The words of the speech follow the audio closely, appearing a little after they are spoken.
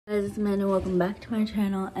guys, it's Amanda. Welcome back to my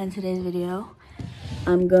channel. And today's video,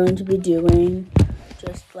 I'm going to be doing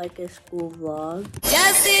just like a school vlog.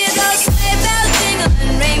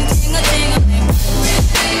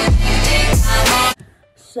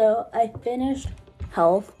 So I finished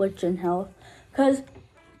health, because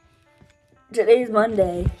today's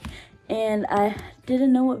Monday and I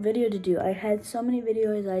didn't know what video to do. I had so many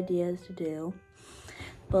ideas to do,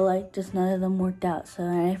 but like just none of them worked out. So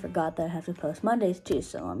I forgot that I have to post Mondays too.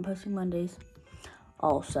 So I'm posting Mondays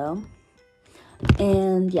also.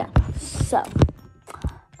 And yeah, so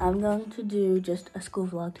I'm going to do just a school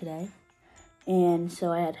vlog today. And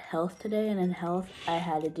so I had health today, and in health I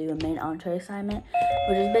had to do a main entree assignment,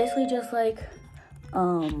 which is basically just like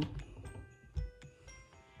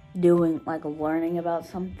doing like learning about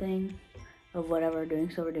something of whatever we're doing.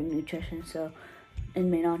 So we're doing nutrition. So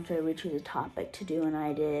in main entree we choose a topic to do, and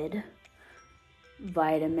I did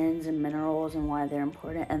vitamins and minerals and why they're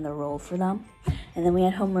important and the role for them. And then we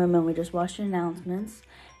had homeroom and we just watched the announcements.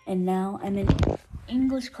 And now I'm in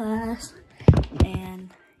English class,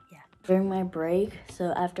 and during my break,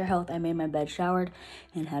 so after health, I made my bed, showered,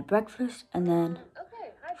 and had breakfast, and then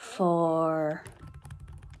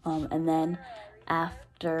and then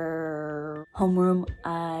after homeroom,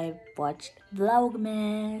 I watched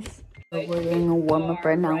Vlogmas. So we're doing a warm up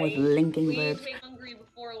right now with linking verbs. Hungry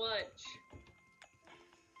before lunch.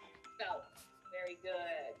 So, very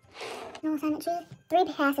good. No assignment, choose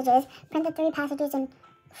 3 passages, print the 3 passages in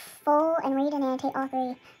full and read and annotate all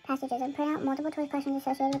 3 passages, and print out multiple choice questions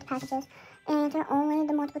associated with the passages, and answer only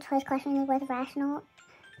the multiple choice questions with rationals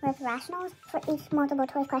for each multiple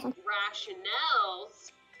choice question.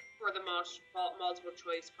 Rationales for the multiple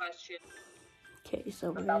choice question. Okay,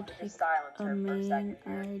 so we're gonna take a main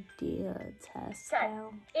idea test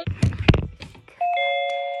now.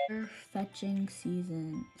 Fetching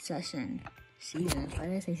session. Why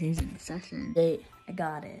did I say season? Session. Date. I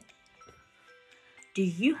got it. Do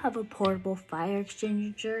you have a portable fire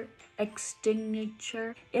extinguisher?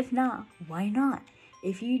 If not, why not?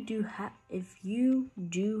 If you do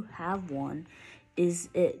have one, is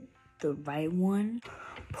it the right one?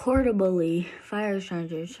 Portably fire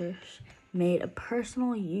extinguishers made a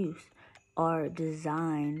personal use are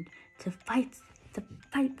designed to fight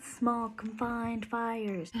small confined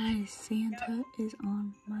fires. Guys, Santa is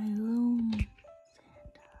on my loan. Santa.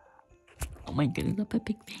 Oh my goodness, I'm a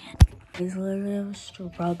big fan. He's literally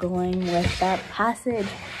struggling with that passage,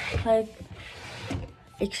 like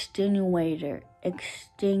extenuator.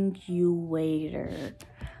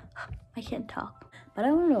 I can't talk, but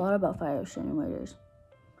I learned a lot about fire extinguators.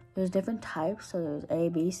 There's different types, so there's A,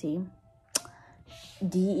 B, C,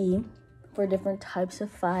 D, E for different types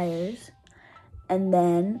of fires, and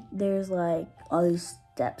then there's like all these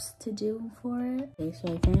steps to do for it. Okay,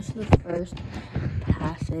 so I finished the first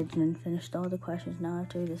passage and finished all the questions. Now I have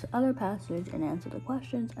to read this other passage and answer the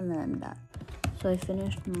questions, and then I'm done. So I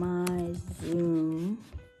finished my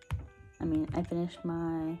I finished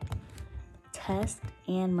my test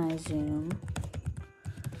and my Zoom.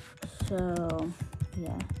 So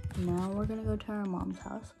yeah, now we're gonna go to our mom's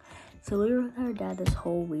house. So we were with our dad this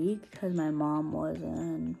whole week because my mom was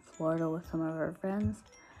in Florida with some of her friends.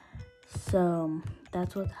 So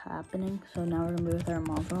that's what's happening. So now we're gonna be with our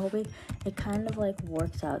mom for a whole week. It kind of like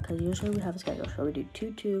works out because usually we have a schedule. So we do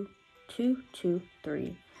 2, 2,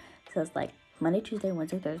 3. So it's like Monday, Tuesday,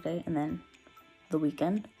 Wednesday, Thursday, and then the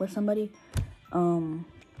weekend with somebody. And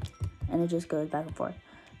it just goes back and forth.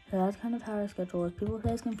 So that's kind of how our schedule is. People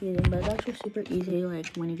say it's confusing, but it's actually super easy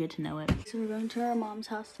like when you get to know it. So we're going to our mom's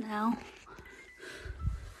house now.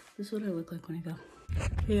 This is what I look like when I go.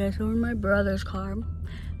 Hey guys, so we're in my brother's car,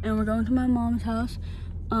 and we're going to my mom's house.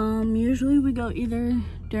 Usually we go either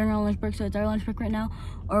during our lunch break, so it's our lunch break right now,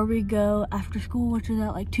 or we go after school, which is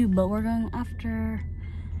at like 2, but we're going after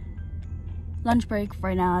lunch break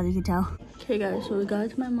right now, as you can tell. Okay guys, so we got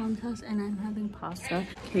to my mom's house and I'm having pasta.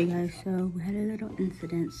 Okay guys, so we had a little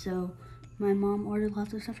incident. So my mom ordered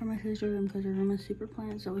lots of stuff from my sister's room because her room is super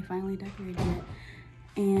planned, so we finally decorated it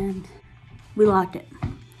and we locked it.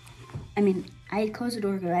 I closed the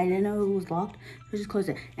door because I didn't know it was locked. We just closed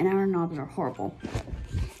it, and our knobs are horrible.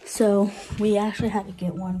 So we actually had to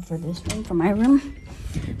get one for this room, for my room.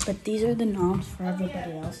 But these are the knobs for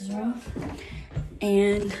everybody else's room.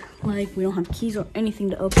 And like we don't have keys or anything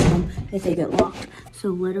to open them if they get locked. So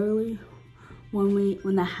literally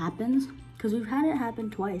when that happens, because we've had it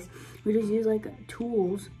happen twice, we just use like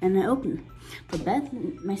tools and it opened. But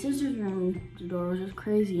my sister's room, the door was just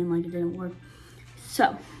crazy and like it didn't work.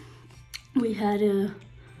 So we had to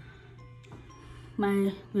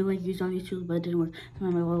we like used all these tools, but it didn't work. So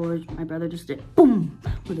my brother just did boom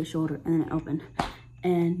with his shoulder, and then it opened.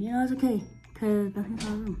 And you know, it's okay, because nothing's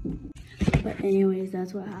wrong. But anyways,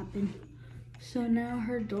 that's what happened. So now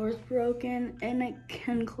her door's broken and it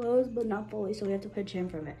can close, but not fully, so we have to put a chain in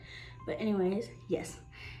front of it. But anyways, yes.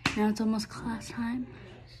 Now it's almost class time,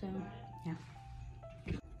 so yeah.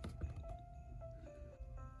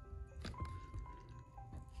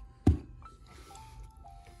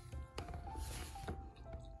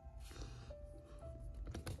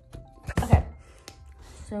 Okay,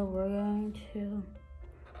 so we're going to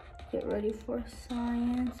get ready for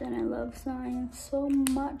science, and I love science so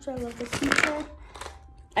much. I love the teacher.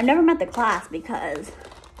 I've never met the class because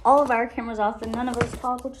all of our cameras off and none of us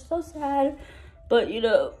talk, which is so sad, but you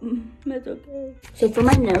know, it's okay. So for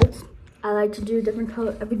my notes, I like to do a different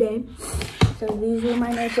color every day. So these were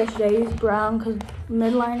my notes yesterday. I used brown because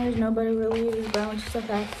midliners, nobody really uses brown, which is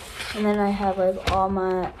okay. And then I have like all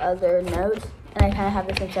my other notes, and I kind of have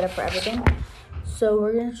the same setup for everything. So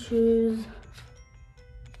we're gonna choose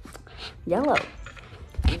yellow.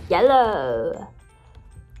 Yellow.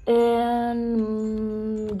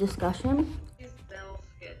 And discussion.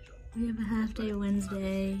 We have a half day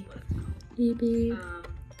Wednesday. Beep beep.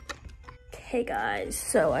 Okay guys,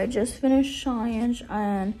 so I just finished science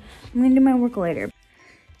and I'm gonna do my work later.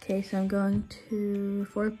 Okay, so I'm going to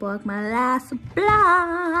fourth block, my last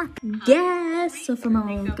block. Yes, so for my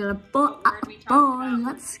mom, we're gonna ball,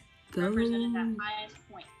 let's go. Represented that highest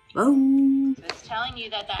point. Boom. So it's telling you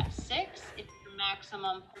that that 6 is the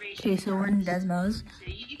maximum probation. Okay, so we're in Desmos. So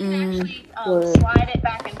you can actually we're slide it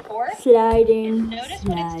back and forth. Sliding. And notice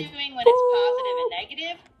what it's doing when it's positive and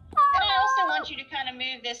negative. Then I also want you to kind of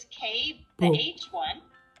move this K, the H one.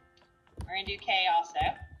 We're going to do K also.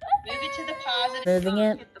 Move it to the positive. Moving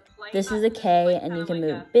it. This is a K, and you can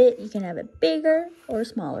move it. You can have it bigger or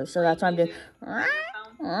smaller. So that's what I'm doing.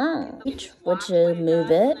 Which is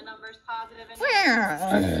move it.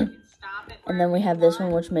 And then we have this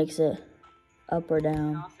one, which makes it up or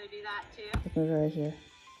down. Also do that too. Let's move it right here.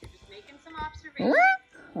 Just making some observations.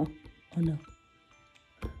 Oh no.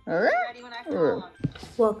 Ready when I call on.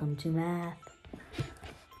 Welcome to math.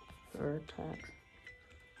 Vertex.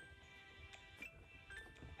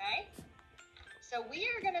 Okay. So we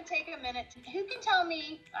are going to take a minute. Who can tell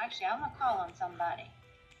me? Actually, I'm going to call on somebody.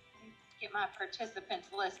 Get my participants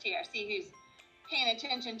list here. See who's paying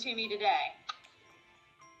attention to me today.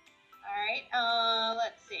 All right.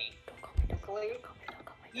 Let's see. Don't call me.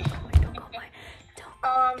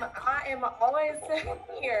 I am always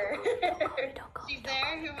here. She's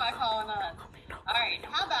there? Who am I calling on? All right,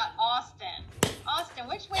 how about Austin? Austin,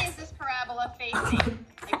 which way is this parabola facing?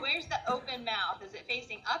 Like, where's the open mouth? Is it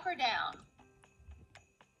facing up or down?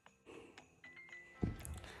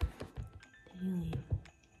 Did you leave?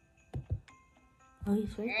 Oh,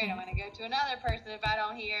 he's right All right, there. I'm going to go to another person if I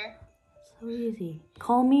don't hear. So easy.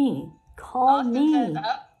 Call me. Call Austin me. says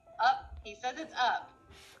up, up. He says it's up.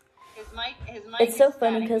 His mic It's so is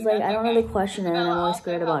funny static. because like I don't know the question and I'm always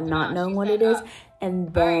scared about not knowing what it is,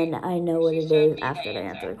 and then I know what it is after they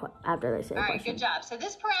answer after they say the All right, question. good job. So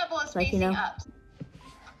this parabola is Like, facing you know, up.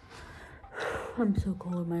 I'm so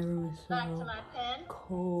cold. My room is so Back to my pen.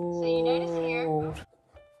 cold. So you notice here.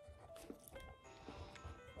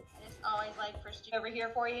 It's always like for over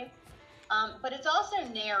here for you. But it's also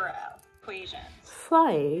narrow equations.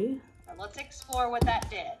 Fly. So let's explore what that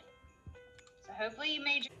did. So hopefully you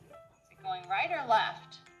made your... Is it going right or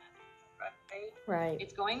left? Right.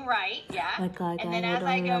 It's going right, yeah. Like and then I as don't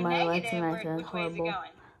I even go know my lights negative, and lights. That's which way is it horrible.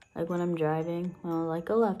 going? Like when I'm driving, when I like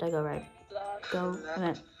go left, I go right. Go.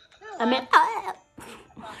 I mean,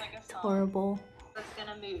 Sounds like a it's song. horrible. It's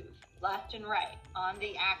gonna move left and right on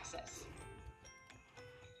the axis.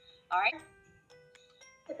 All right.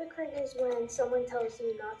 Hypocrite is when someone tells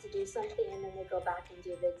you not to do something and then they go back and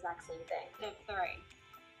do the exact same thing. Tip 3.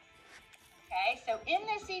 Okay, so in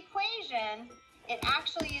this equation, it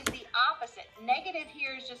actually is the opposite. Negative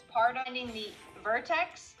here is just part of finding the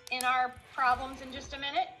vertex in our problems in just a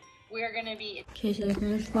minute. We're going to be... Okay, so I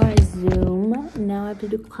finished my Zoom. Now I have to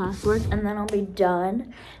do classwork, and then I'll be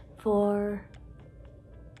done for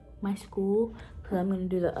my school, because I'm going to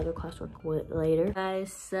do the other classwork later.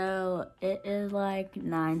 Guys, so it is like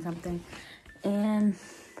 9 something, and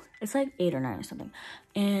it's like 8 or 9 or something.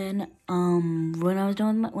 And when I was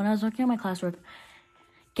working on my classwork,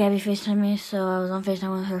 Gabby FaceTimed me, so I was on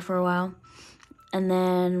FaceTime with her for a while, and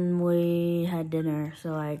then we had dinner.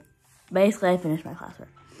 So like basically I finished my classwork,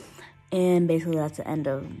 and basically that's the end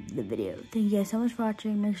of the video. Thank you guys so much for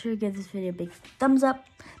watching. Make sure to give this video a big thumbs up.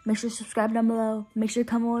 Make sure to subscribe down below. Make sure to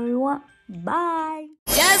comment whatever you want. Bye.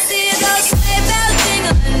 Just see those sleigh bells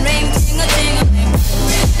jingle and ring, jingle, jingle, ring.